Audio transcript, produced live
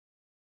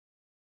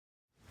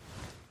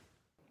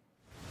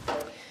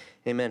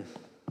Amen.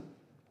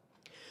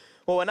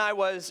 Well, when I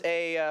was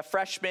a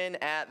freshman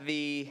at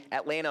the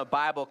Atlanta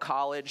Bible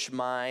College,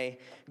 my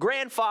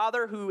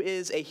grandfather, who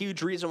is a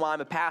huge reason why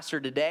I'm a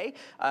pastor today,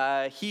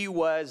 he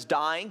was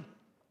dying.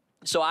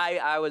 So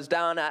I was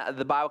down at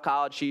the Bible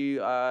College. Him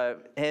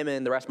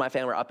and the rest of my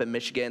family were up in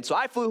Michigan. So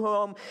I flew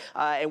home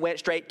and went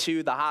straight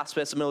to the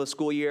hospice in the middle of the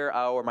school year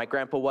where my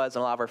grandpa was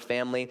and a lot of our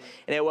family.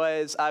 And it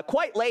was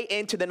quite late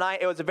into the night.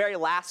 It was a very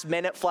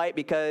last-minute flight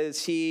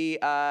because he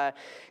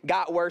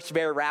got worse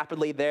very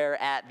rapidly there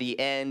at the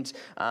end.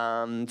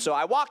 So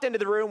I walked into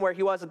the room where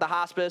he was at the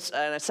hospice,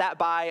 and I sat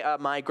by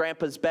my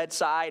grandpa's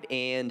bedside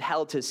and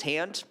held his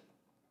hand.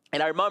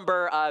 And I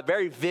remember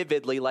very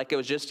vividly, like it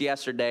was just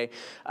yesterday,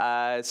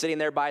 sitting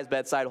there by his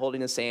bedside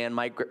holding his hand.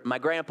 My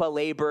grandpa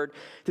labored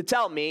to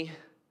tell me,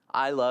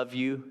 "I love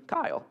you,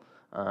 Kyle."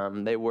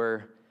 They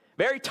were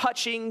very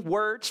touching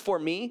words for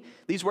me.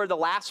 These were the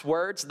last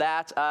words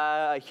that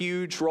a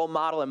huge role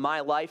model in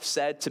my life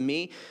said to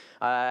me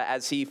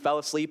as he fell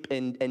asleep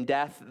in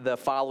death the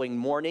following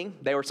morning.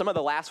 They were some of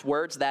the last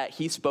words that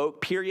he spoke,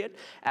 period,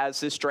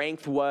 as his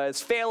strength was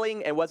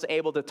failing and wasn't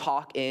able to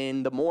talk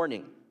in the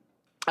morning.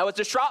 I was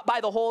distraught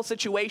by the whole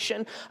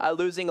situation,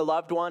 losing a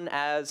loved one,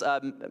 as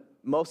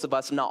most of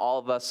us, not all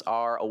of us,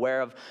 are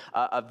aware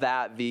of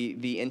that,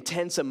 the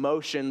intense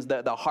emotions,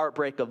 the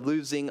heartbreak of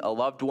losing a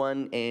loved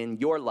one in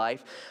your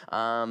life. So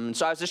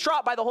I was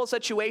distraught by the whole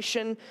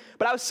situation,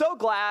 but I was so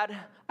glad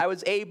I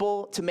was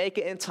able to make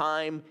it in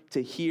time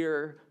to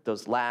hear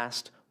those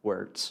last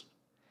words.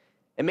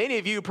 And many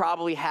of you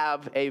probably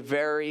have a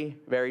very,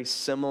 very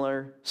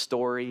similar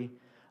story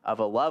of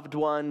a loved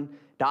one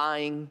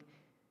dying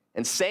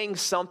and saying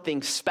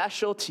something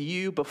special to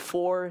you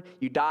before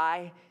you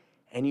die,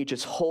 and you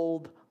just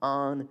hold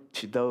on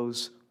to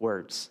those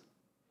words.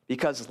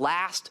 Because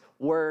last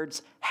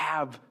words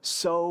have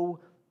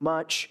so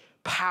much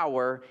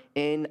power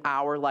in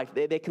our life.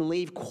 They can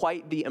leave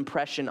quite the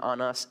impression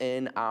on us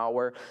in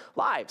our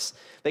lives.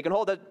 They can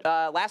hold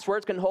last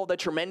words can hold a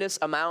tremendous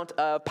amount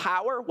of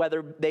power,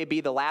 whether they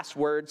be the last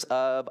words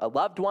of a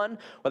loved one,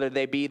 whether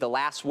they be the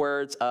last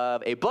words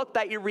of a book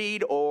that you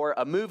read or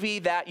a movie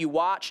that you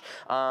watch.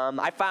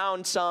 I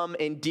found some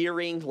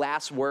endearing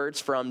last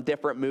words from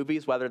different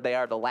movies, whether they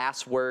are the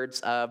last words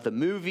of the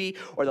movie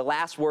or the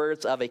last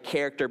words of a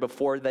character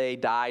before they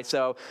die.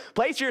 So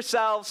place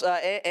yourselves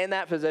in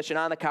that position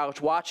on the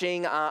couch,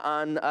 watching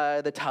on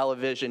the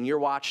television. You're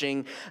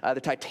watching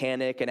the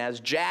Titanic, and as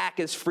Jack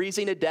is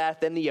freezing to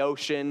death in the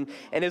ocean,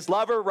 and his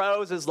lover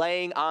Rose is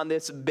laying on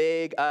this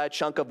big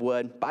chunk of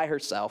wood by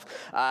herself,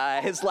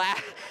 his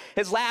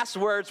last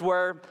words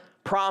were,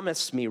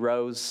 "Promise me,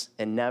 Rose,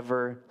 and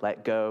never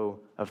let go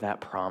of that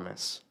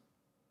promise."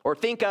 Or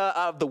think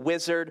of The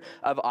Wizard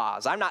of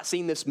Oz. I've not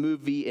seen this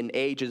movie in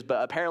ages,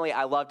 but apparently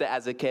I loved it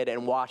as a kid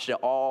and watched it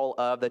all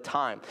of the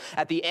time.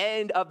 At the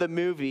end of the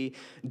movie,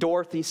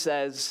 Dorothy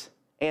says,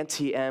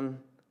 "Auntie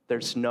Em,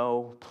 there's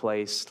no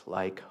place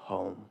like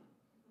home."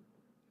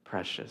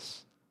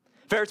 Precious.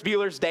 Ferris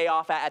Bueller's Day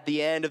Off, at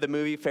the end of the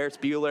movie, Ferris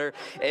Bueller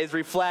is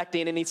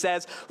reflecting, and he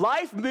says,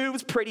 "Life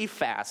moves pretty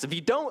fast. If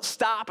you don't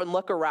stop and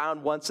look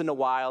around once in a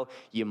while,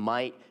 you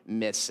might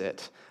miss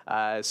it."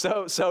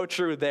 So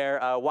true there.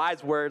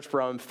 Wise words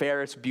from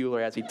Ferris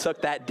Bueller as he took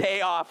that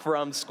day off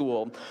from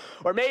school.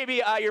 Or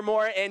maybe you're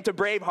more into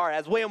Braveheart.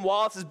 As William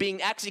Wallace is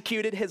being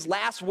executed, his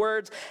last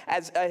word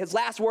as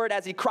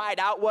he cried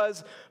out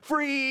was,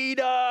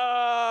 "Freedom!"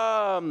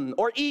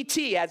 Or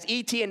E.T., as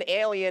E.T., an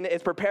alien,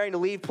 is preparing to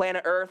leave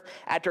planet Earth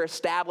after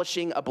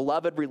establishing a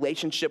beloved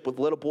relationship with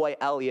little boy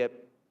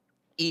Elliot.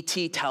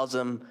 E.T. tells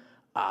him,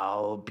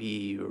 "I'll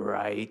be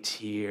right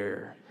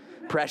here."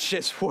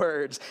 Precious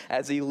words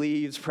as he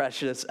leaves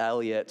precious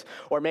Elliot.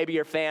 Or maybe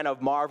you're a fan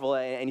of Marvel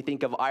and you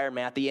think of Iron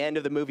Man. At the end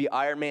of the movie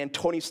Iron Man,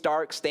 Tony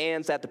Stark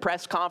stands at the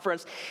press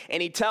conference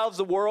and he tells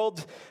the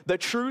world, "The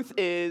truth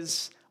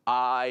is,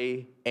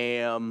 I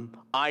am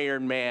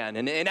Iron Man."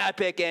 And an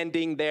epic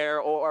ending there,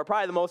 or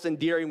probably the most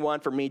endearing one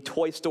for me,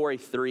 Toy Story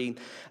 3.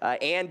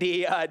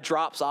 Andy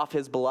drops off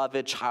his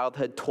beloved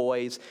childhood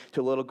toys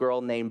to a little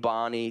girl named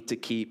Bonnie to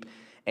keep.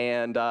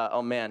 And,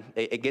 oh man,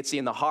 it gets you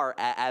in the heart.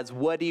 As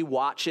Woody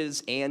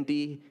watches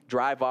Andy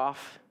drive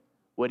off,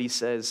 Woody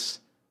says,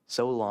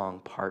 "So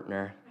long,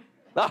 partner."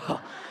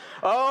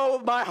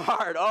 Oh, my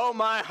heart. Oh,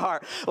 my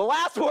heart. The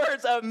last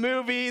words of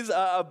movies,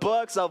 of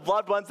books, of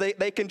loved ones,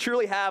 they can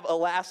truly have a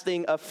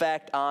lasting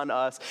effect on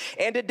us.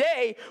 And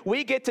today,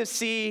 we get to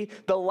see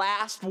the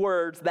last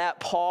words that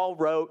Paul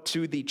wrote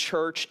to the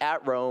church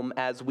at Rome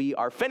as we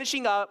are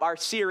finishing up our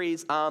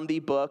series on the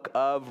book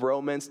of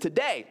Romans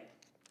today.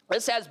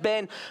 This has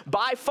been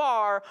by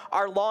far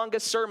our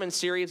longest sermon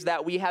series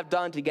that we have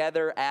done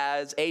together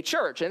as a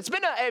church. And it's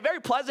been a very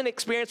pleasant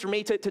experience for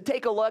me to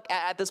take a look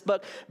at this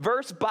book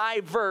verse by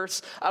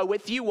verse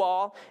with you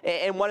all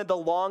in one of the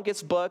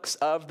longest books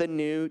of the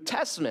New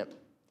Testament.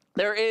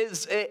 There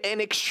is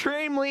an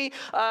extremely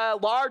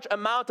large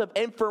amount of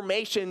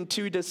information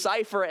to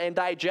decipher and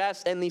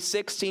digest in these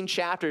 16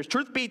 chapters.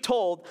 Truth be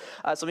told,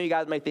 some of you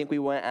guys might think we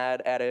went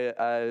at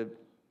a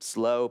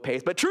slow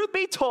pace. But truth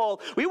be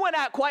told, we went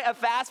at quite a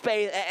fast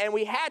pace, and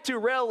we had to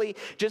really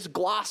just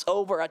gloss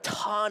over a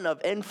ton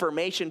of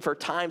information for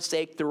time's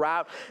sake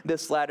throughout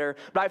this letter.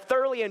 But I've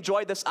thoroughly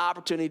enjoyed this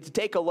opportunity to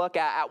take a look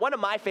at one of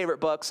my favorite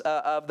books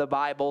of the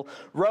Bible,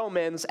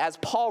 Romans, as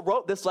Paul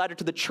wrote this letter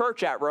to the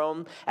church at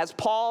Rome. As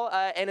Paul,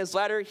 in his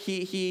letter,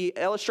 he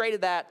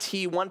illustrated that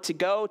he wanted to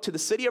go to the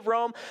city of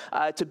Rome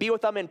to be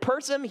with them in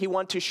person. He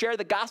wanted to share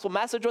the gospel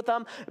message with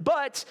them.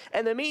 But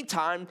in the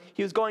meantime,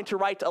 he was going to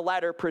write a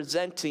letter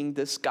presenting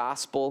this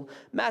gospel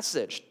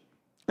message.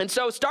 And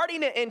so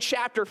starting in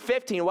chapter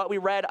 15, what we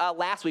read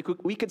last week,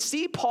 we could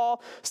see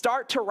Paul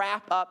start to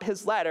wrap up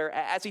his letter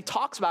as he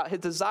talks about his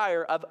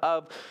desire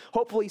of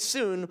hopefully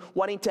soon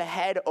wanting to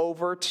head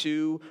over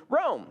to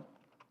Rome.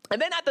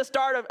 And then at the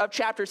start of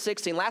chapter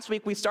 16, last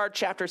week we started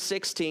chapter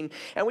 16,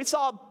 and we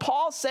saw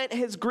Paul sent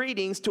his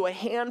greetings to a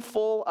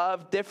handful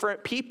of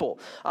different people,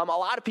 a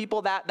lot of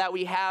people that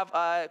we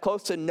have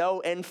close to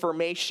no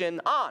information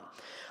on.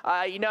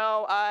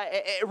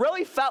 It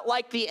really felt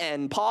like the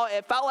end.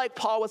 It felt like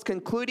Paul was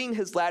concluding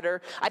his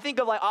letter. I think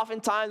of like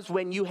oftentimes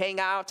when you hang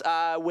out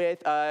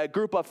with a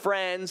group of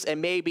friends and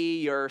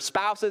maybe your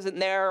spouse isn't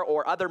there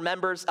or other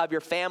members of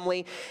your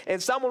family,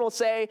 and someone will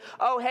say,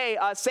 oh, hey,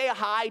 say a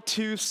hi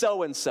to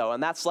so-and-so.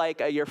 And that's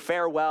like your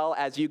farewell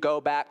as you go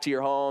back to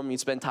your home, you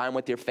spend time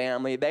with your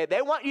family.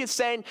 They want you to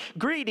send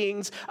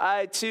greetings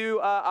to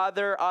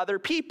other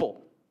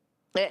people.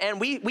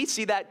 And we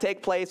see that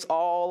take place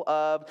all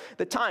of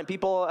the time.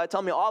 People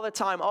tell me all the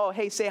time, oh,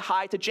 hey, say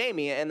hi to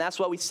Jamie. And that's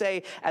what we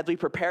say as we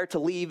prepare to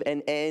leave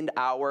and end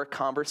our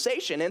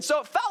conversation. And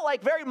so it felt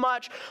like very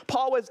much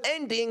Paul was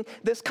ending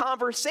this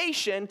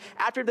conversation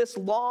after this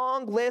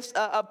long list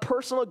of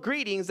personal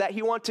greetings that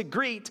he wanted to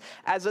greet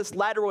as this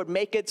letter would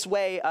make its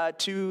way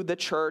to the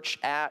church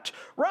at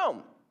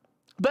Rome.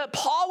 But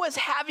Paul was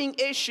having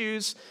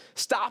issues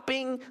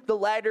stopping the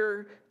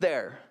letter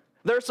there.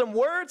 There are some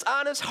words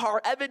on his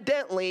heart,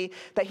 evidently,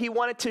 that he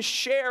wanted to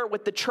share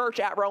with the church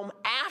at Rome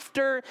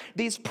after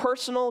these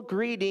personal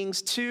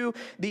greetings to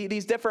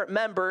these different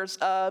members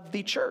of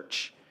the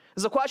church.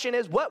 So the question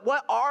is, what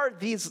are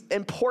these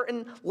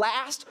important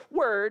last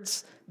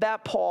words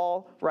that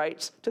Paul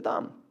writes to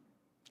them?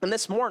 And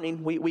this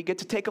morning, we get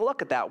to take a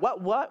look at that.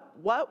 What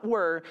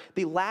were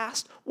the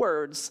last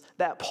words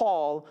that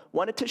Paul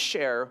wanted to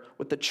share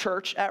with the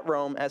church at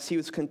Rome as he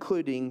was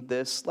concluding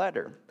this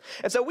letter?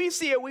 And so we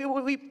see it,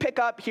 we pick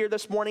up here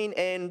this morning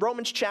in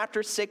Romans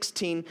chapter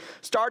 16,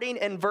 starting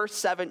in verse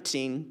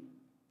 17.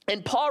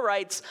 And Paul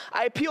writes,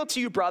 I appeal to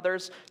you,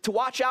 brothers, to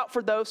watch out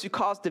for those who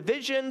cause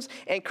divisions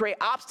and create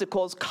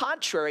obstacles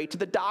contrary to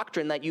the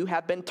doctrine that you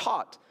have been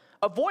taught.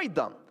 Avoid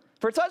them.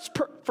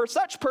 For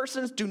such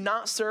persons do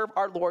not serve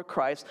our Lord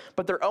Christ,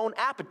 but their own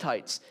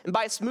appetites. And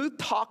by smooth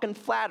talk and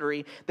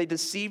flattery, they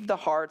deceive the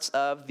hearts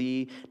of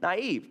the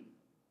naive.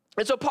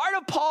 And so part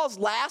of Paul's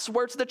last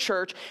words to the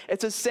church is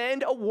to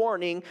send a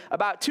warning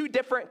about two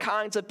different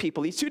kinds of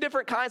people. These two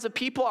different kinds of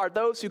people are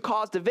those who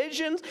cause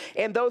divisions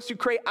and those who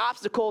create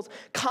obstacles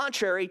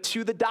contrary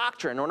to the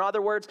doctrine. Or in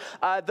other words,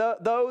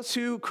 those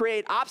who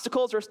create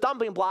obstacles or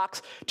stumbling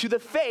blocks to the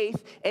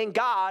faith in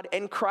God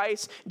and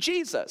Christ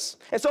Jesus.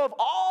 And so of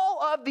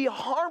all of the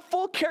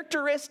harmful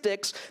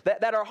characteristics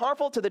that are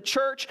harmful to the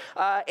church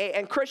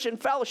and Christian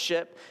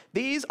fellowship,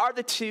 these are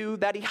the two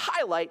that he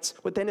highlights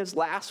within his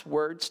last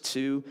words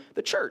to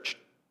the church.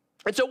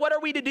 And so what are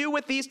we to do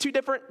with these two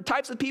different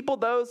types of people,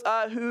 those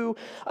who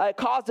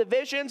cause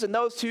divisions and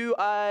those who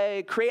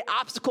create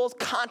obstacles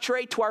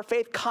contrary to our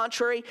faith,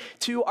 contrary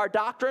to our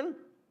doctrine?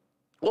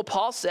 Well,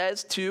 Paul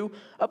says to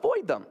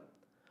avoid them.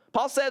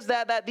 Paul says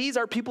that these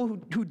are people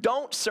who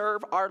don't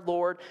serve our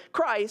Lord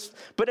Christ,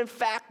 but in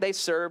fact, they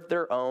serve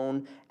their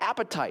own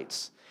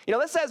appetites. You know,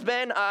 this has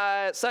been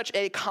such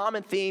a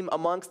common theme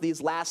amongst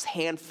these last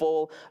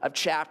handful of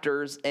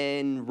chapters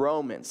in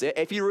Romans.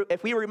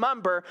 If we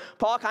remember,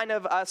 Paul kind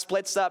of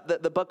splits up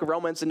the book of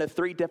Romans into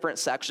three different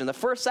sections. The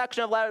first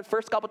section of the letter, the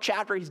first couple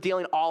chapters, he's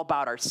dealing all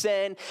about our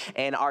sin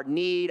and our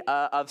need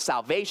of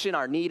salvation,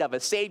 our need of a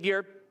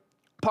Savior.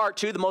 Part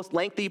 2, the most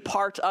lengthy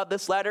part of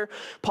this letter,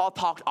 Paul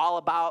talked all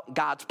about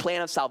God's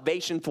plan of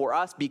salvation for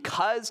us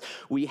because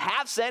we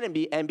have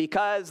sin and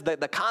because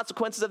the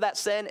consequences of that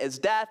sin is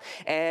death.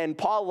 And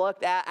Paul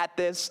looked at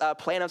this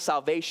plan of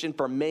salvation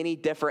from many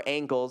different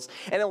angles.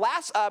 And the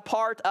last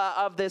part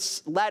of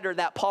this letter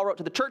that Paul wrote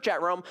to the church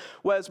at Rome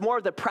was more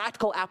of the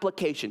practical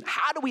application.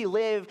 How do we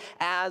live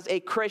as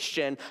a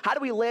Christian? How do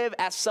we live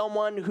as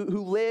someone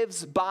who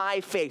lives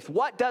by faith?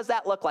 What does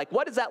that look like?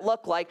 What does that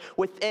look like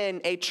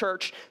within a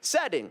church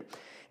setting?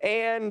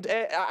 And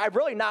I've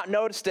really not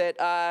noticed it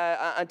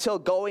until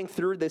going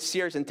through this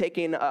series and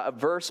taking a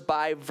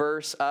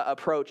verse-by-verse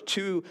approach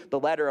to the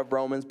letter of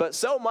Romans. But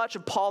so much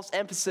of Paul's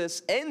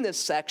emphasis in this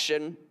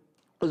section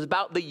was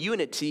about the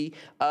unity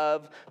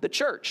of the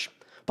church.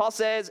 Paul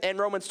says in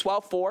Romans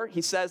 12:4,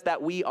 he says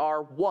that we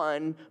are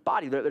one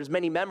body. There's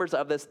many members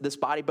of this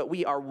body, but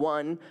we are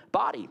one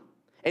body.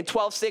 In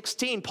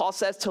 12:16, Paul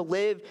says to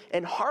live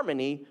in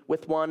harmony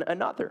with one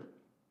another.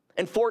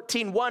 In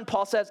 14:1,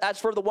 Paul says, as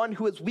for the one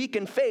who is weak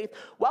in faith,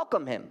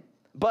 welcome him.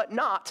 but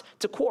not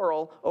to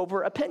quarrel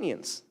over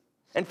opinions.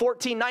 In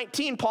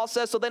 14:19, Paul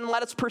says, so then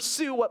let us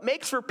pursue what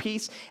makes for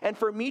peace and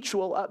for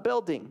mutual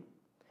upbuilding.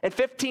 In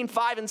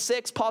 15:5 and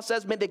 6, Paul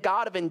says, may the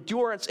God of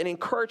endurance and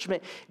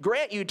encouragement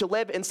grant you to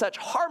live in such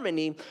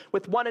harmony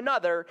with one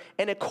another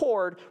in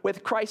accord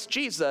with Christ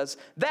Jesus,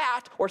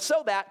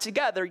 so that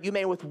together you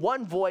may with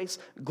one voice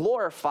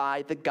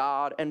glorify the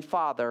God and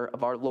Father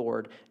of our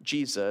Lord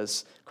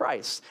Jesus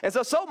Christ. And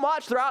so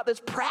much throughout this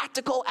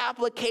practical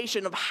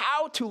application of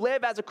how to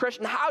live as a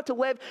Christian, how to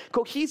live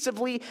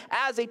cohesively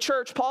as a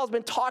church, Paul's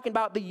been talking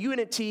about the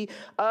unity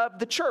of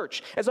the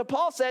church. And so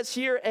Paul says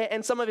here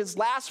in some of his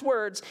last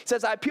words, he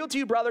says, I appeal to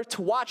you, brother,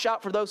 to watch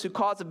out for those who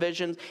cause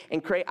divisions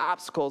and create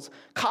obstacles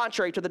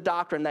contrary to the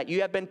doctrine that you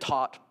have been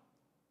taught.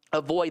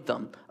 Avoid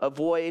them.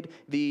 Avoid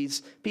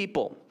these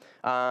people.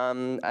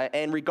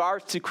 In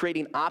regards to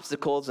creating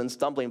obstacles and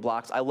stumbling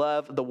blocks, I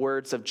love the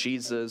words of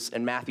Jesus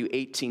in Matthew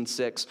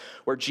 18:6,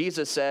 where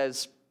Jesus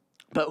says,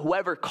 but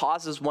whoever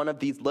causes one of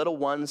these little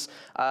ones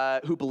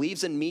who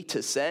believes in me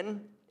to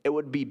sin, it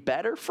would be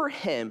better for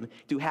him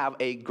to have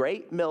a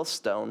great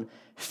millstone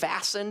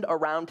fastened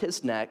around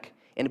his neck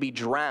and to be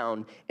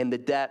drowned in the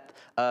depth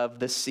of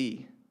the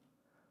sea.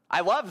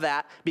 I love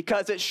that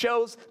because it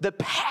shows the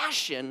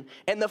passion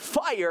and the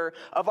fire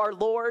of our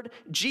Lord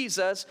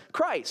Jesus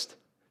Christ.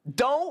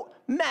 Don't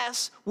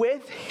mess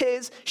with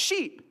his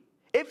sheep.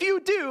 If you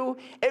do,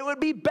 it would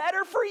be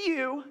better for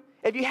you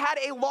if you had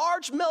a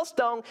large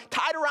millstone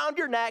tied around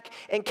your neck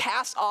and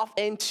cast off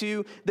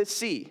into the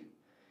sea.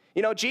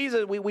 You know,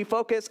 Jesus, we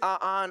focus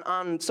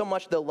on so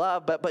much the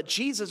love, but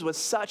Jesus was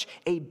such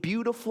a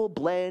beautiful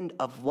blend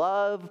of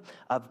love,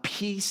 of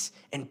peace,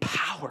 and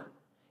power.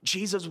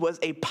 Jesus was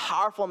a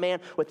powerful man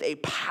with a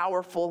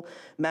powerful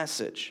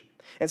message.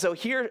 And so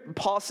here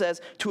Paul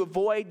says to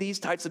avoid these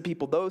types of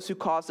people, those who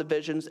cause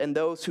divisions and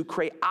those who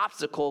create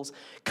obstacles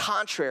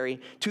contrary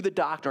to the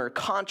doctrine or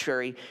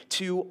contrary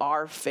to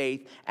our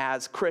faith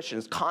as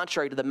Christians,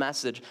 contrary to the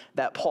message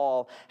that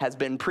Paul has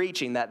been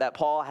preaching, that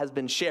Paul has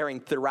been sharing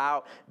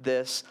throughout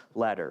this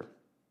letter.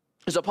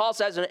 So Paul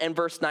says in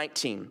verse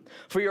 19,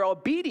 for your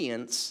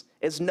obedience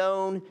is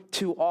known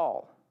to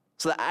all,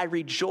 so that I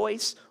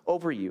rejoice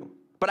over you.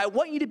 But I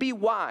want you to be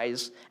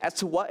wise as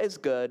to what is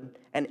good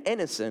and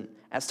innocent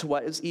as to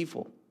what is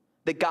evil.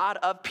 The God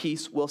of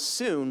peace will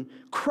soon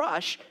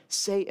crush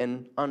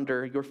Satan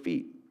under your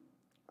feet.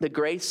 The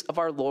grace of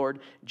our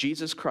Lord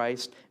Jesus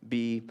Christ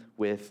be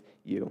with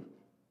you.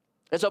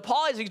 And so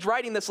Paul, as he's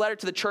writing this letter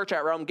to the church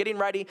at Rome, getting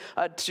ready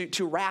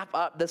to wrap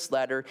up this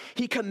letter,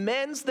 he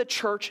commends the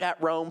church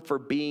at Rome for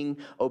being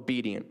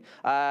obedient.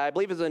 I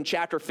believe it was in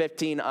chapter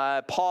 15,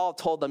 Paul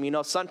told them,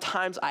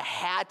 sometimes I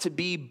had to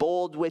be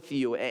bold with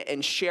you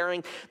and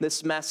sharing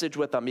this message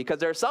with them because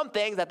there are some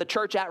things that the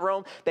church at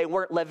Rome, they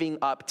weren't living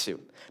up to.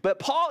 But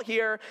Paul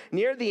here,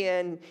 near the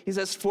end, he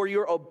says, for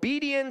your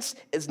obedience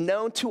is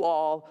known to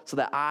all so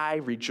that I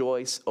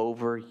rejoice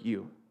over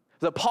you.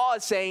 So Paul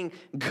is saying,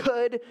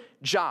 good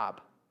job.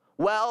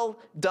 Well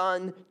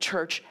done,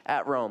 church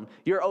at Rome.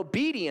 Your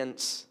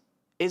obedience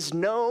is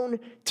known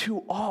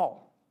to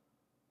all.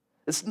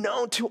 It's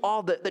known to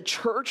all. The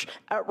church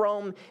at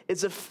Rome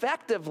is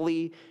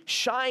effectively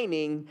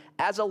shining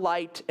as a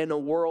light in a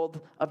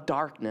world of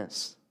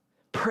darkness.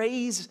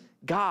 Praise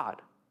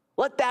God.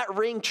 Let that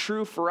ring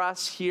true for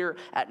us here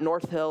at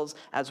North Hills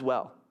as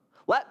well.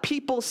 Let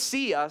people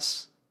see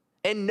us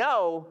and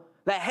know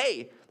that,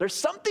 hey, there's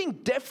something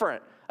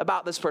different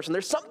about this person.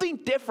 There's something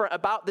different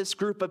about this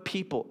group of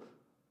people.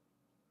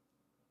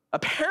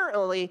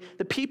 Apparently,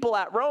 the people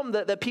at Rome,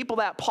 the people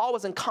that Paul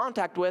was in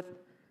contact with,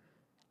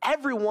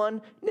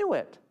 everyone knew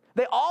it.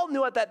 They all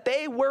knew it, that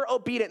they were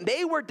obedient.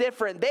 They were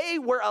different. They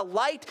were a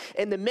light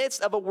in the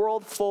midst of a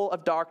world full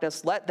of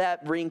darkness. Let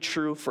that ring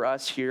true for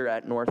us here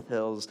at North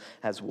Hills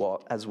as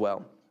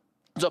well.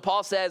 So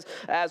Paul says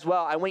as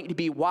well, I want you to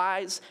be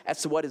wise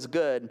as to what is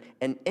good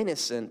and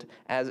innocent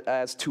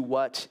as to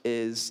what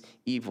is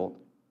evil.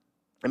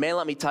 And man,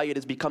 let me tell you, it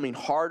is becoming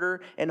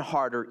harder and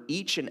harder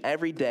each and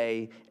every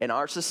day in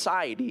our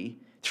society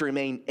to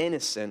remain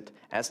innocent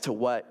as to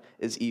what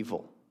is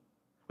evil.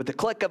 With the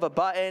click of a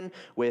button,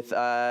 with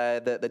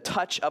the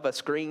touch of a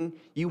screen,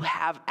 you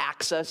have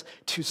access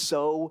to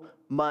so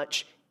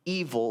much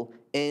evil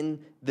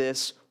in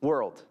this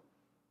world.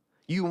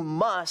 You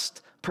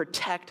must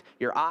protect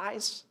your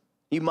eyes.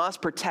 You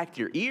must protect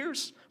your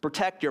ears,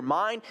 protect your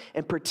mind,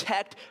 and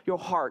protect your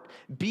heart.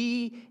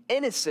 Be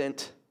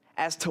innocent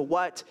as to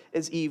what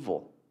is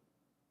evil.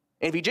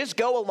 And if you just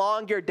go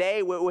along your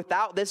day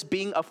without this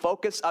being a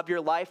focus of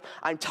your life,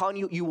 I'm telling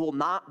you, you will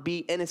not be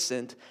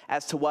innocent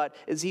as to what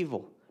is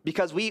evil.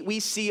 Because we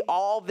see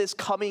all this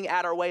coming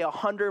at our way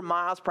 100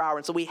 miles per hour.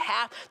 And so we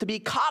have to be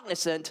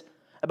cognizant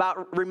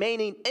about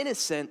remaining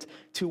innocent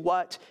to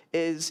what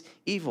is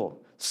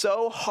evil.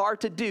 So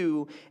hard to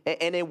do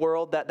in a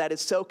world that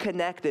is so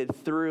connected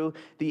through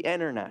the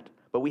internet.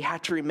 But we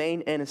have to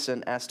remain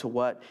innocent as to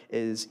what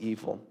is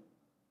evil.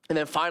 And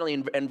then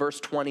finally, in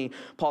verse 20,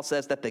 Paul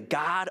says that the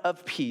God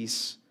of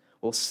peace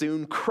will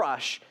soon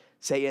crush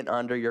Satan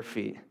under your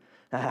feet.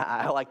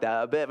 I like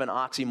that, a bit of an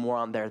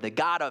oxymoron there. The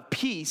God of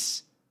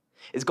peace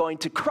is going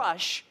to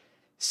crush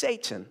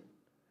Satan.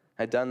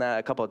 I've done that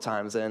a couple of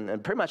times,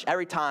 and pretty much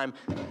every time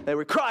that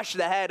we crush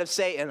the head of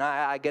Satan,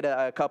 I get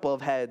a couple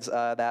of heads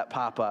that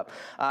pop up.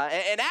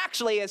 And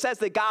actually, it says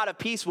the God of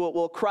peace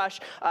will crush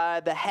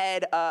the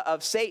head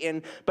of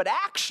Satan, but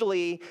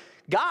actually,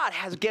 God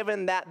has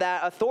given that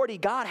authority,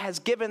 God has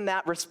given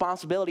that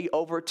responsibility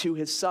over to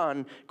his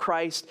son,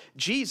 Christ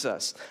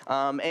Jesus.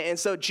 And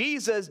so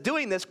Jesus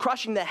doing this,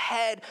 crushing the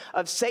head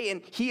of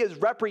Satan, he is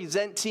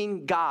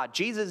representing God.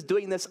 Jesus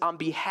doing this on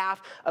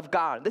behalf of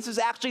God. This is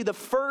actually the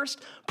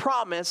first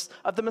promise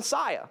of the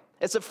Messiah.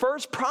 It's the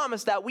first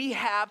promise that we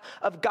have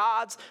of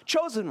God's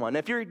chosen one.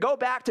 If you go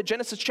back to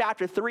Genesis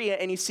chapter 3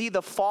 and you see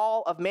the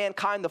fall of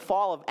mankind, the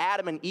fall of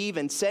Adam and Eve,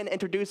 and sin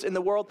introduced in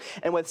the world,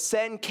 and with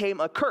sin came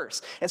a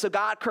curse. And so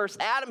God cursed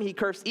Adam, he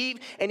cursed Eve,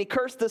 and he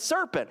cursed the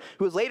serpent,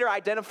 who was later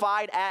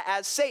identified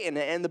as Satan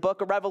in the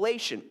book of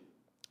Revelation.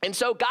 And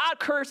so God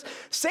cursed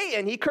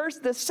Satan. He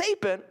cursed the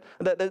serpent,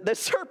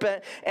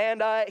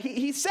 and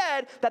he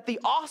said that the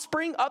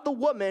offspring of the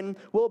woman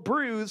will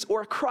bruise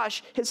or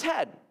crush his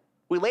head.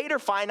 We later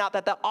find out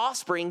that the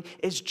offspring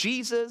is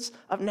Jesus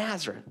of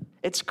Nazareth.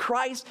 It's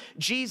Christ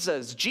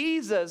Jesus.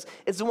 Jesus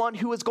is the one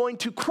who is going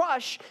to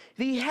crush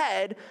the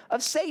head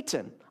of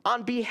Satan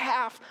on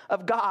behalf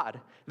of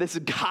God, this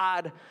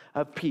God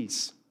of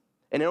peace.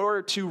 And in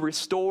order to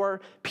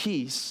restore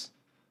peace,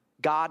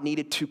 God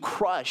needed to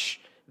crush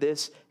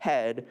this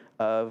head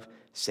of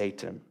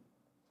Satan.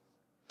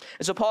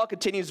 And so Paul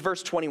continues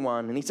verse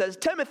 21, and he says,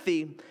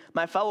 Timothy,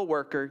 my fellow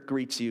worker,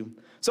 greets you.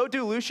 So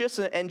do Lucius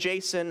and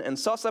Jason and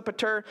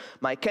Sosipater,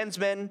 my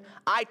kinsmen.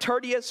 I,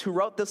 Tertius, who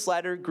wrote this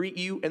letter, greet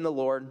you in the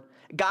Lord.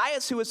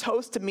 Gaius, who is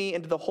host to me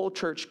and to the whole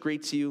church,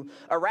 greets you.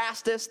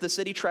 Erastus, the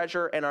city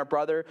treasurer, and our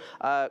brother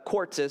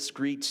Quartus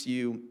greets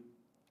you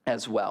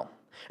as well.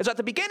 And so at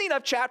the beginning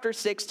of chapter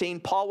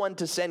 16, Paul wanted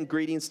to send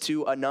greetings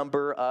to a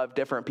number of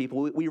different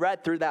people. We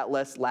read through that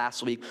list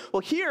last week. Well,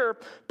 here,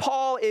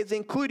 Paul is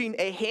including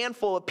a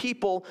handful of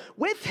people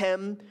with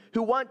him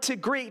who want to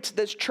greet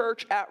this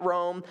church at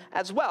Rome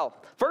as well.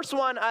 First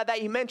one that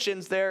he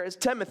mentions there is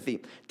Timothy.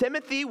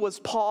 Timothy was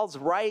Paul's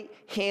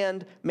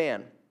right-hand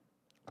man.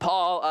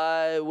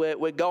 Paul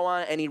would go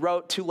on and he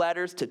wrote 2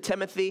 letters to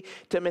Timothy.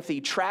 Timothy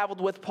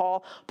traveled with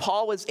Paul.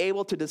 Paul was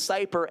able to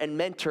disciple and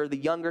mentor the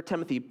younger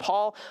Timothy.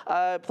 Paul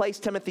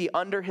placed Timothy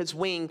under his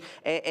wing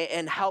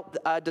and helped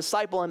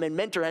disciple him and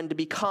mentor him to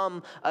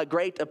become a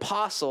great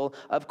apostle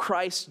of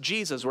Christ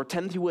Jesus, where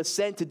Timothy was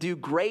sent to do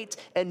great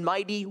and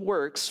mighty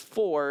works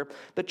for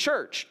the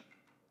church.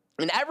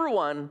 And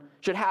everyone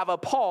should have a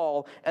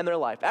Paul in their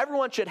life.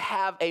 Everyone should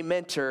have a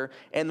mentor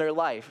in their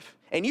life.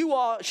 And you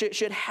all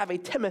should have a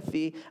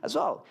Timothy as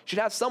well. You should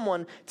have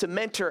someone to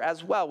mentor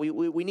as well.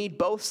 We need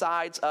both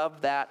sides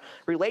of that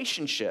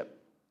relationship.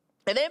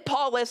 And then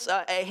Paul lists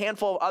a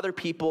handful of other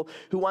people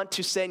who want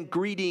to send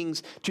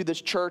greetings to this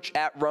church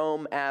at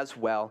Rome as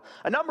well.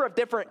 A number of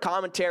different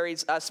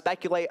commentaries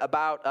speculate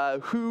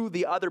about who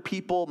the other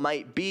people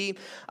might be.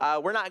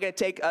 We're not going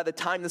to take the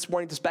time this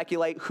morning to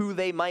speculate who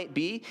they might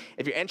be.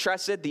 If you're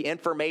interested, the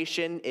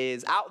information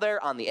is out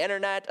there on the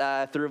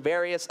internet through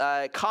various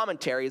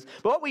commentaries.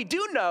 But what we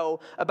do know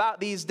about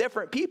these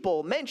different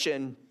people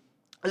mentioned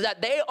is that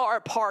they are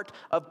a part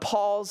of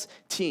Paul's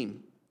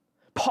team.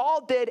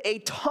 Paul did a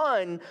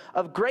ton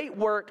of great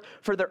work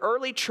for the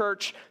early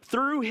church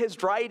through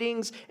his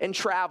writings and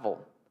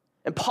travel.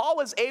 And Paul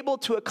was able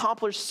to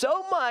accomplish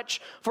so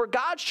much for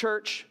God's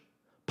church,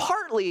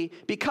 partly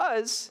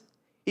because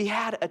he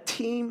had a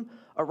team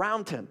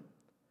around him.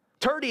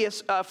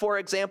 Tertius, for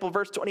example,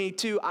 verse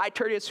 22, I,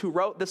 Tertius, who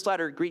wrote this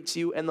letter, greets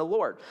you in the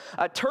Lord.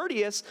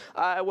 Tertius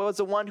was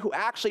the one who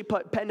actually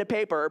put pen to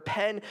paper, or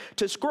pen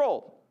to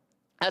scroll.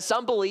 As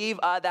some believe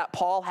that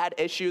Paul had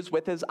issues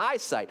with his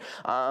eyesight.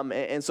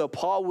 And so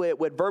Paul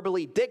would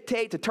verbally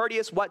dictate to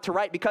Tertius what to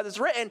write because it's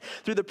written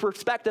through the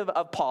perspective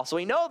of Paul. So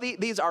we know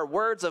these are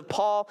words of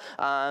Paul.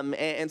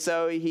 And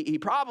so he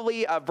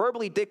probably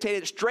verbally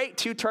dictated straight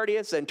to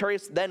Tertius, and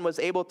Tertius then was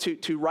able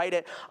to write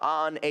it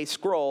on a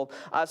scroll.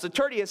 So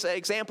Tertius, an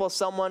example of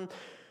someone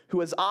who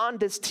was on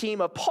this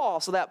team of Paul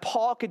so that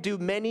Paul could do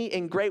many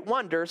and great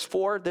wonders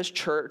for this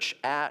church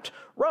at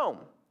Rome.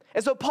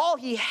 And so Paul,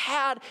 he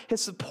had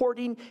his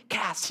supporting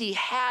cast. He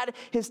had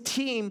his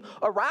team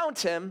around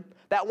him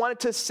that wanted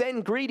to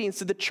send greetings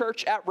to the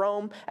church at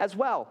Rome as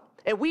well.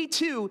 And we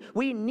too,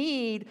 we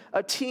need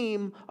a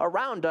team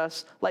around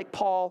us like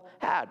Paul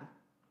had.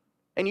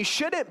 And you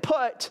shouldn't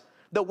put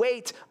the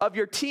weight of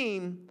your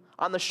team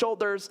on the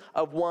shoulders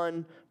of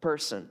one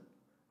person.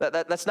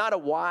 That's not a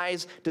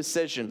wise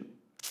decision.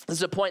 This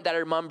is a point that I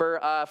remember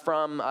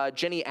from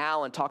Jenny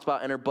Allen talks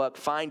about in her book,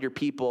 Find Your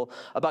People,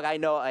 a book I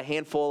know a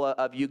handful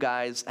of you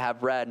guys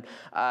have read.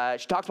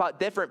 She talks about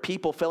different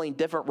people filling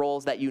different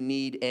roles that you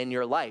need in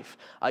your life.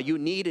 You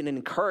need an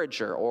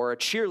encourager or a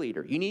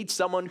cheerleader. You need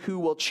someone who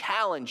will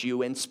challenge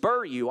you and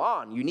spur you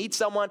on. You need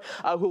someone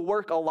who will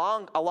work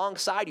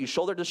alongside you,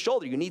 shoulder to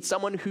shoulder. You need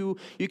someone who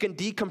you can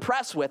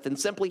decompress with and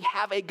simply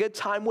have a good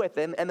time with.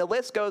 And the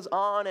list goes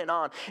on.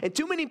 And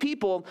too many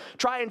people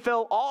try and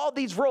fill all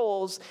these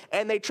roles,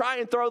 and they try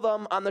and throw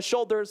them on the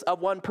shoulders of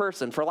one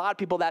person. For a lot of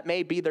people, that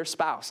may be their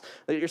spouse.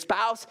 Your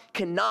spouse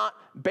cannot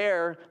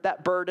bear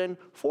that burden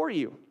for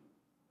you.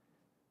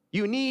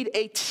 You need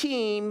a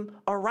team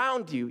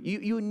around you.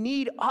 You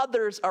need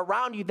others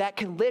around you that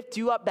can lift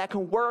you up, that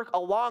can work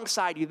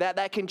alongside you,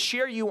 that can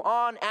cheer you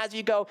on as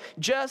you go,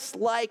 just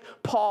like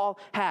Paul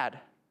had.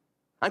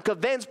 I'm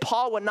convinced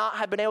Paul would not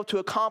have been able to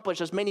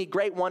accomplish as many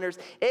great wonders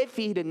if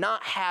he did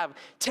not have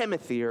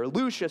Timothy or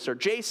Lucius or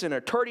Jason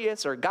or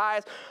Tertius or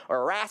Gaius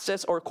or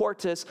Erastus or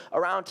Quartus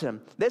around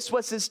him. This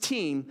was his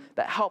team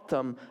that helped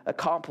him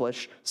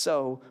accomplish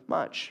so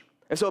much.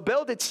 And so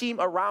build a team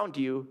around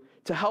you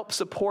to help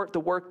support the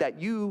work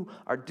that you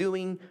are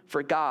doing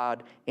for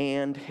God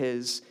and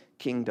his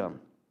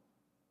kingdom.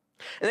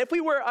 And if we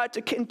were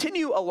to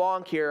continue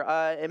along here,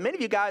 and many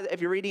of you guys,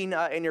 if you're reading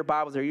in your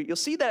Bibles there, you'll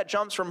see that it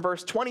jumps from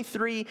verse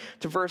 23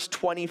 to verse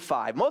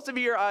 25. Most of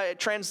your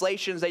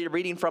translations that you're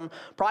reading from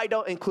probably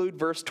don't include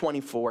verse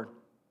 24.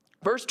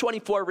 Verse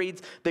 24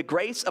 reads, "The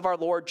grace of our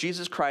Lord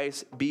Jesus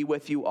Christ be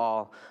with you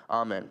all.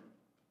 Amen."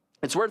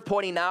 It's worth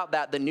pointing out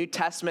that the New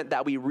Testament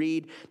that we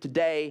read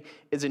today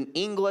is an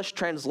English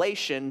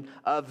translation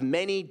of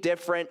many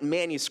different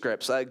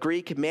manuscripts,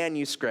 Greek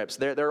manuscripts.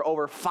 There are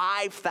over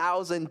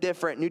 5,000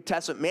 different New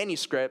Testament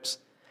manuscripts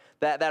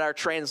that our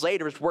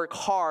translators work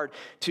hard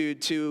to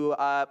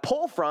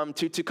pull from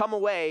to come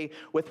away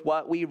with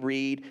what we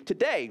read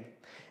today.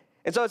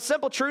 And so it's a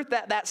simple truth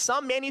that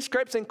some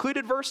manuscripts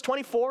included verse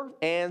 24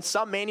 and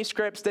some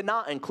manuscripts did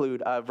not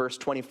include verse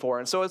 24.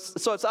 And so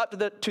it's up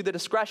to the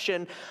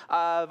discretion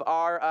of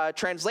our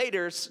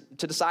translators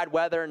to decide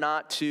whether or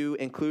not to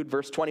include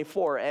verse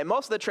 24. And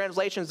most of the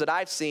translations that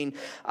I've seen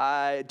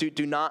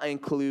do not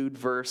include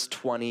verse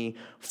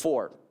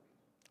 24.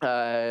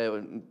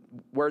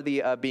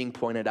 Worthy of being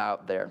pointed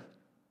out there.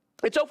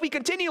 And so if we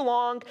continue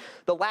along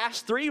the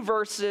last three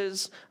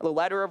verses of the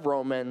letter of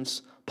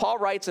Romans, Paul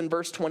writes in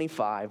verse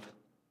 25,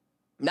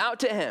 "Now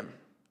to him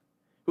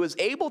who is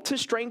able to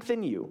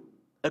strengthen you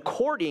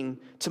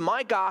according to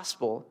my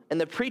gospel and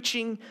the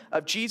preaching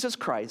of Jesus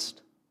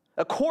Christ,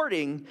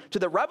 according to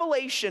the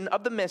revelation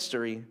of the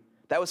mystery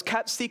that was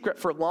kept secret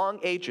for long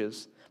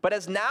ages, but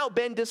has now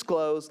been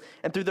disclosed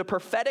and through the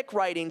prophetic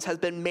writings has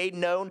been made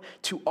known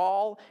to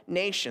all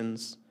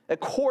nations,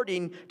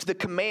 according to the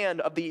command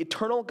of the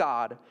eternal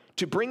God,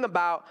 to bring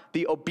about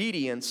the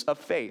obedience of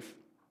faith.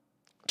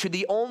 To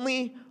the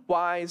only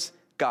wise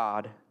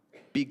God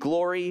be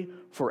glory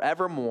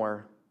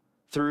forevermore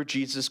through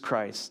Jesus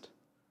Christ.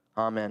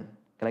 Amen."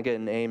 Can I get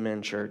an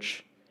amen,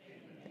 church?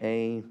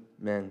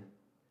 Amen.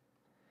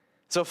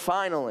 So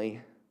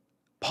finally,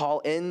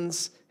 Paul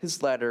ends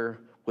his letter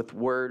with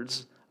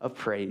words of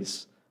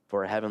praise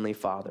for a heavenly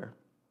Father,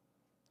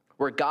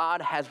 where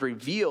God has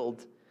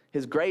revealed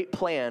his great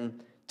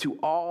plan to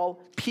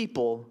all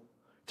people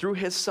through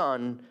his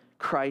Son,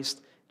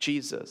 Christ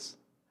Jesus.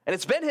 And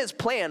it's been his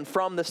plan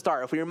from the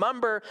start. If we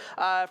remember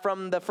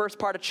from the first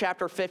part of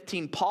chapter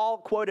 15, Paul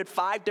quoted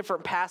 5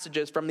 different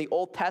passages from the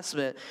Old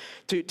Testament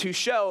to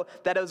show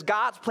that it was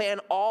God's plan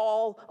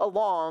all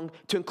along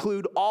to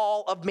include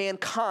all of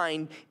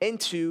mankind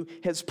into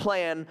his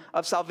plan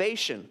of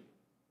salvation.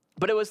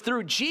 But it was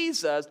through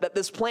Jesus that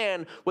this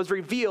plan was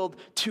revealed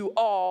to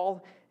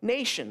all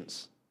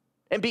nations.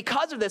 And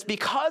because of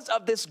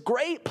this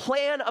great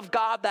plan of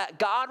God that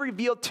God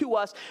revealed to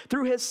us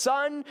through his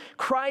Son,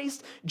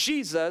 Christ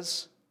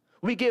Jesus,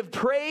 we give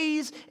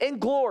praise and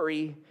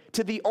glory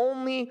to the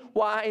only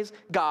wise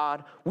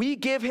God. We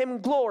give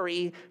him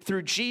glory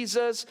through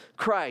Jesus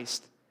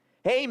Christ.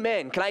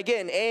 Amen. Can I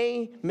get an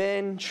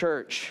amen,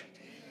 church?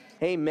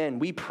 Amen.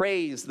 We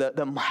praise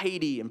the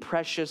mighty and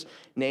precious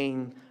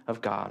name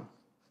of God.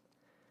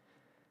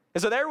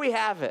 And so there we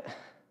have it.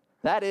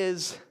 That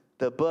is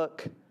the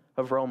book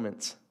of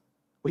Romans.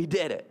 We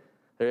did it.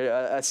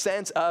 A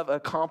sense of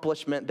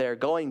accomplishment there,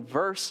 going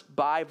verse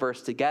by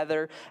verse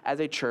together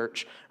as a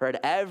church, read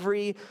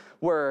every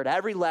word,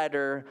 every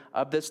letter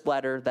of this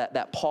letter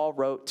that Paul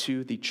wrote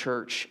to the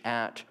church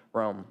at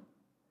Rome.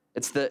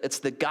 It's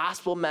the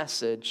gospel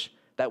message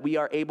that we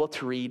are able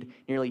to read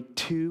nearly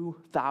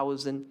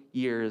 2,000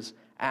 years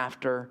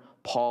after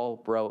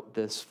Paul wrote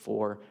this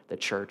for the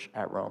church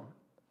at Rome.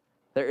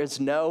 There is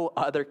no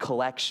other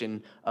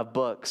collection of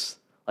books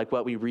like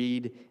what we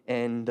read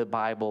in the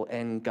Bible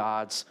and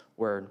God's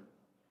word.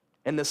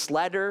 And this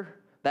letter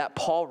that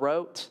Paul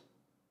wrote,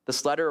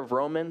 this letter of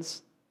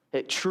Romans,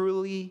 it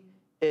truly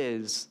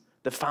is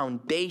the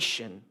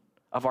foundation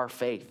of our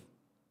faith.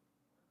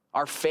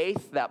 Our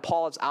faith that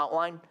Paul has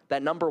outlined,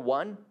 that number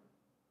one,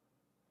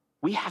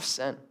 we have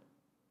sin.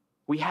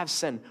 We have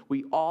sin.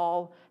 We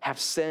all have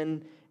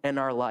sin in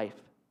our life.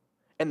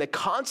 And the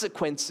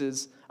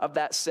consequences of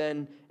that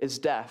sin is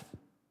death.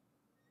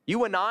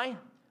 You and I,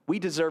 we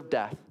deserve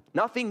death.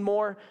 Nothing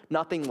more,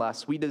 nothing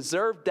less. We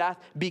deserve death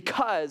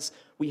because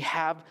we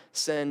have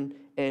sin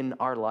in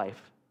our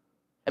life.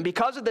 And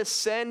because of this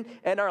sin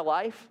in our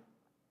life,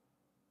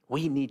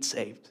 we need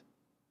saved.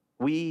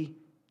 We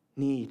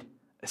need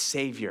a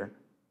Savior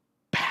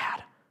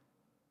bad.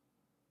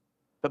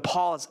 But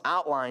Paul has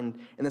outlined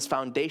in this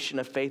foundation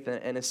of faith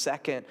in his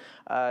second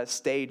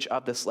stage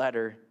of this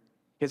letter,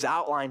 he's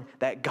outlined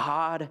that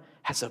God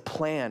has a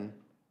plan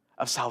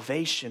of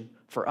salvation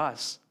for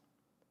us.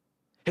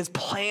 His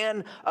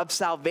plan of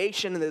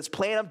salvation and his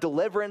plan of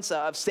deliverance,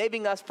 of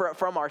saving us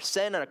from our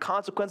sin and the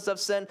consequences of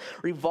sin,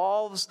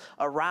 revolves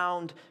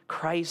around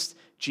Christ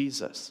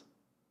Jesus.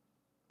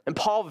 And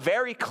Paul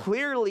very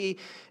clearly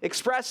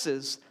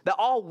expresses that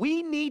all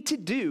we need to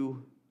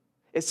do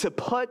is to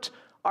put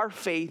our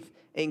faith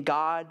in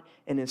God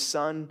and his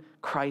Son,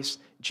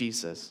 Christ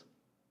Jesus.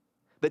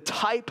 The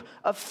type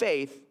of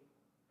faith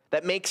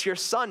that makes your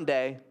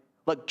Sunday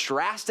look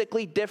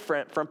drastically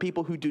different from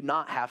people who do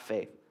not have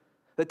faith.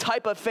 The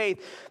type of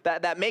faith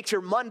that makes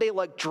your Monday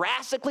look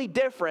drastically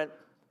different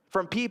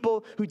from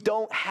people who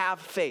don't have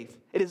faith.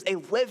 It is a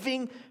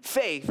living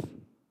faith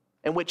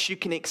in which you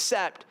can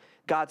accept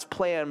God's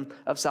plan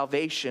of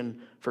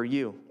salvation for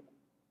you.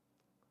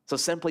 So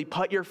simply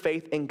put your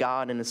faith in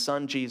God and his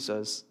Son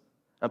Jesus.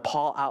 And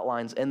Paul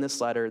outlines in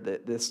this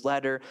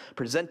letter,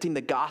 presenting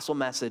the gospel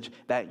message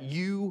that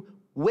you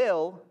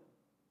will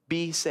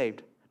be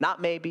saved. Not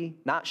maybe,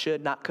 not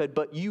should, not could,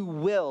 but you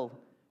will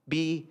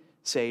be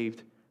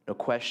saved. No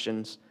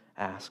questions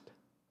asked.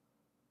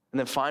 And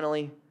then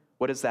finally,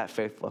 what does that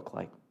faith look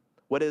like?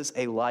 What does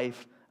a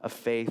life of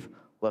faith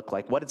look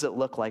like? What does it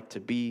look like to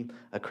be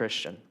a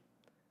Christian?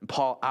 And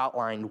Paul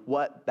outlined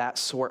what that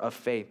sort of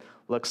faith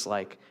looks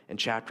like in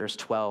chapters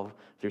 12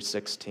 through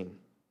 16.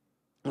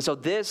 And so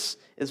this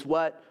is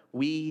what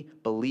we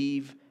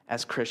believe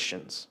as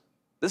Christians.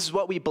 This is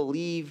what we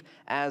believe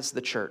as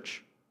the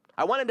church.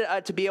 I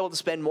wanted to be able to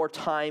spend more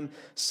time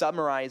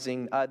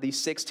summarizing these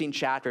 16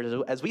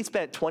 chapters as we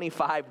spent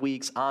 25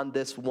 weeks on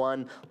this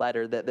one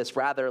letter, this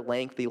rather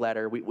lengthy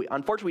letter. We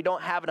unfortunately, we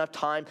don't have enough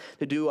time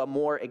to do a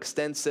more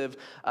extensive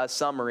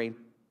summary.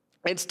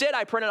 Instead,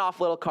 I printed off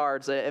little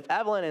cards. If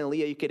Evelyn and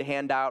Leah, you could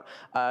hand out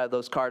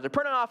those cards. I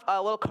printed off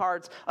little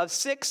cards of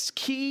 6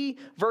 key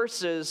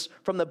verses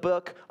from the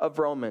book of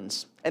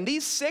Romans. And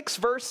these 6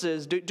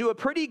 verses do a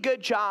pretty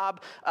good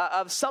job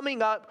of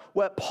summing up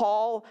what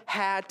Paul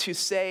had to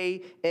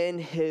say in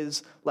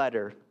his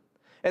letter.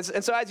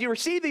 And so as you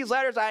receive these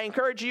letters, I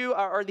encourage you,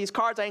 or these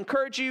cards, I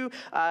encourage you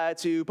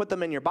to put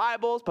them in your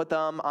Bibles, put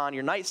them on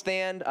your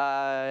nightstand,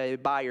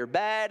 by your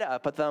bed,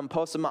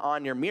 post them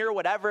on your mirror,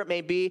 whatever it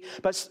may be.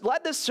 But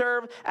let this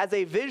serve as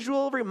a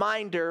visual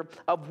reminder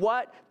of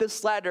what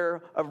this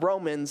letter of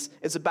Romans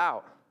is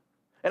about.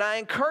 And I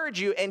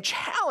encourage you and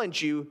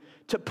challenge you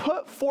to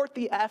put forth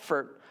the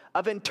effort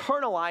of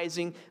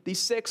internalizing these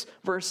 6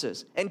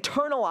 verses,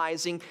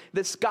 internalizing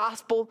this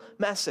gospel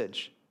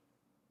message.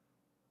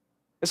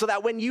 And so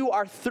that when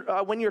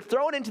you're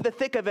thrown into the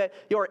thick of it,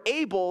 you're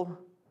able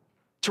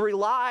to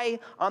rely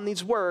on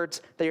these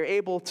words that you're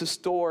able to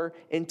store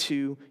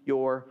into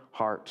your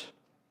heart.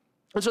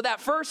 And so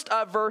that first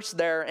verse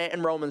there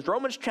in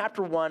Romans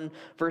chapter 1,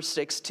 verse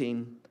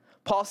 16,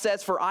 Paul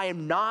says, "For I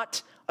am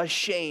not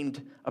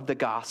ashamed of the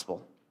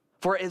gospel,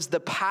 for it is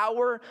the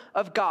power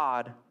of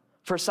God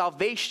for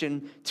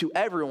salvation to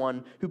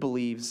everyone who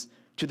believes,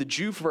 to the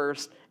Jew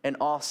first and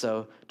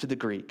also to the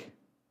Greek."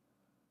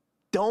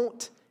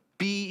 Don't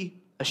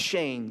be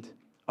ashamed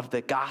of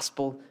the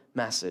gospel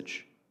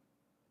message.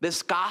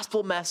 This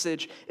gospel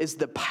message is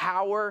the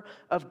power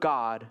of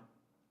God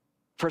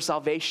for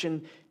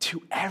salvation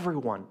to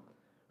everyone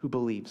who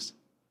believes.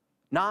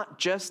 Not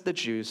just the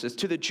Jews. It's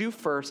to the Jew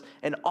first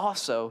and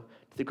also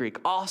to the Greek.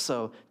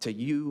 Also to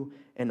you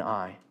and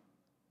I.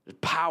 The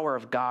power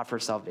of God for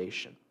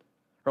salvation.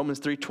 Romans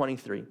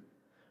 3:23.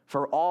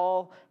 "For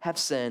all have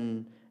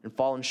sinned and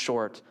fallen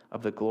short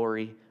of the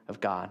glory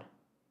of God."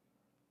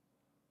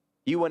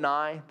 You and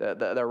I,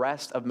 the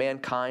rest of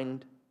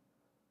mankind,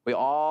 we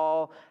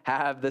all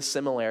have this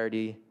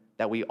similarity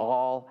that we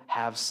all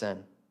have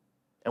sin.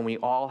 And we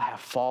all have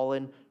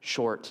fallen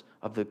short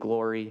of the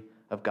glory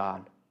of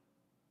God.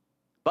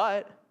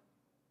 But,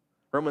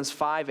 Romans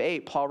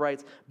 5:8, Paul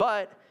writes,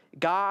 "But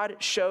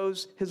God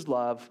shows his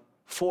love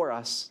for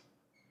us,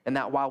 and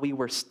that while we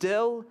were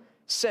still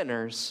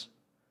sinners,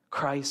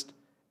 Christ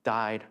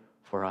died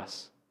for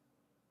us."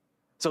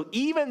 So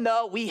even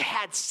though we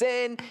had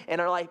sin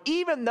in our life,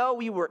 even though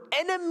we were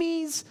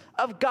enemies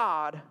of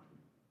God,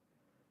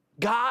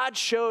 God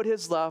showed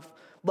his love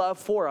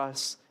for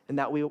us, and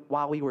that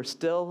while we were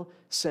still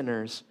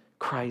sinners,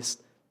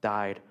 Christ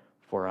died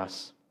for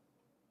us.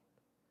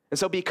 And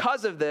so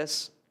because of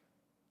this,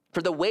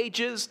 for the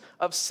wages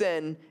of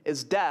sin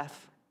is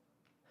death,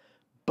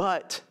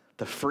 but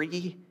the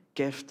free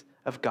gift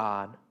of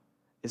God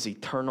is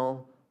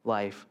eternal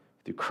life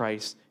through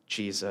Christ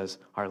Jesus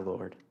our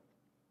Lord.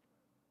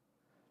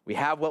 We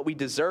have what we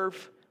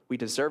deserve. We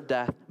deserve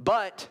death.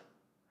 But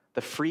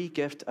the free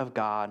gift of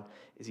God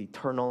is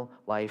eternal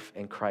life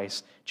in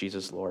Christ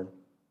Jesus Lord.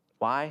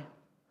 Why?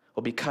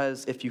 Well,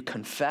 because if you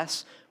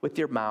confess with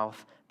your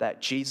mouth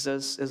that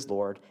Jesus is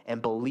Lord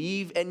and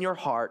believe in your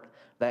heart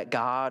that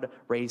God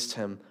raised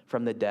him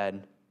from the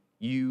dead,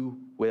 you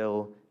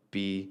will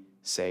be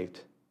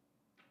saved.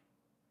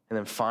 And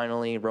then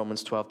finally,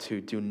 Romans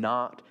 12:2, do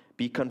not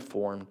be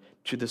conformed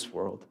to this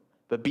world,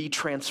 but be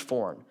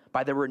transformed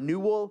by the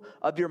renewal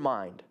of your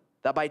mind,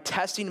 that by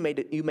testing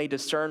you may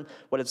discern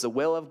what is the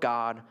will of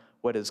God,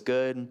 what is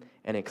good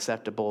and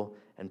acceptable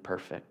and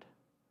perfect.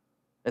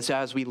 And so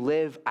as we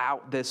live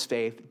out this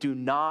faith, do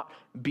not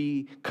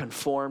be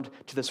conformed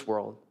to this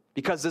world,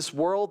 because this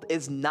world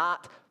is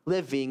not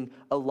living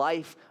a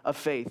life of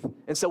faith.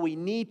 And so we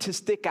need to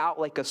stick out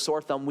like a sore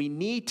thumb. We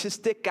need to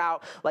stick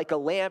out like a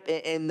lamp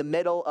in the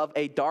middle of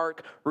a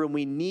dark room.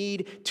 We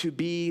need to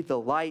be the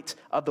light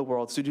of the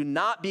world. So do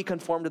not be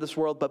conformed to this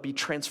world, but be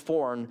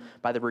transformed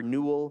by the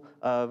renewal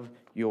of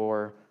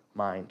your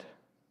mind.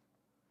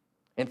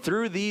 And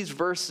through these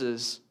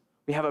verses,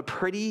 we have a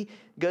pretty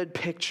good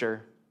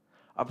picture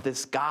of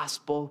this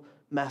gospel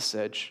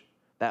message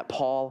that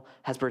Paul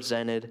has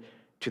presented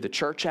to the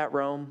church at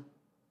Rome.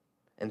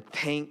 And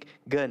thank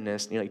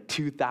goodness, nearly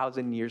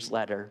 2,000 years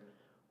later,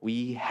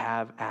 we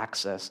have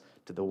access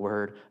to the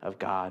Word of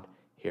God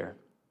here.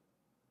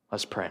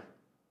 Let's pray.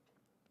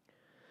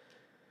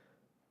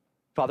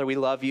 Father, we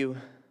love you.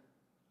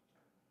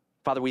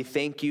 Father, we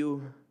thank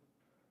you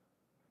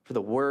for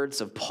the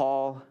words of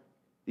Paul,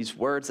 these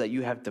words that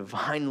you have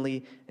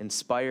divinely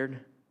inspired.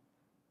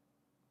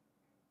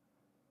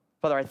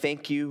 Father, I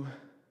thank you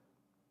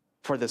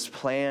for this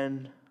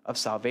plan of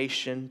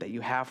salvation that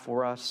you have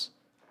for us,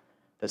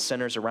 that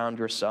centers around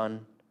your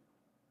Son.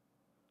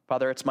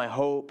 Father, it's my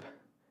hope,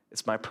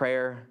 it's my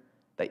prayer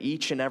that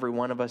each and every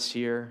one of us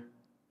here,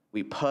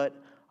 we put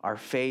our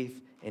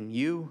faith in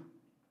you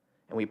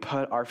and we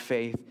put our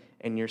faith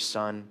in your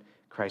Son,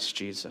 Christ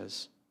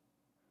Jesus.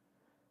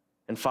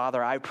 And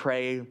Father, I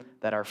pray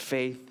that our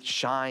faith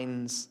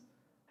shines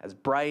as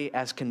bright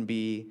as can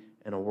be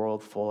in a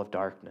world full of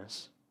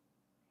darkness.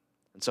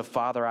 And so,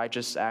 Father, I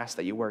just ask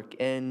that you work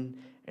in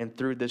and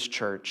through this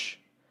church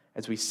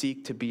as we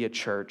seek to be a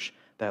church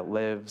that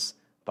lives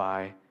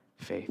by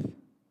faith.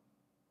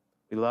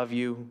 We love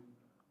you.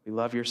 We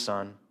love your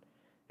Son.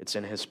 It's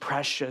in his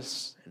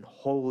precious and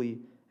holy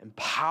and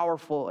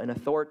powerful and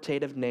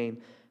authoritative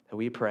name that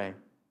we pray.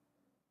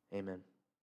 Amen.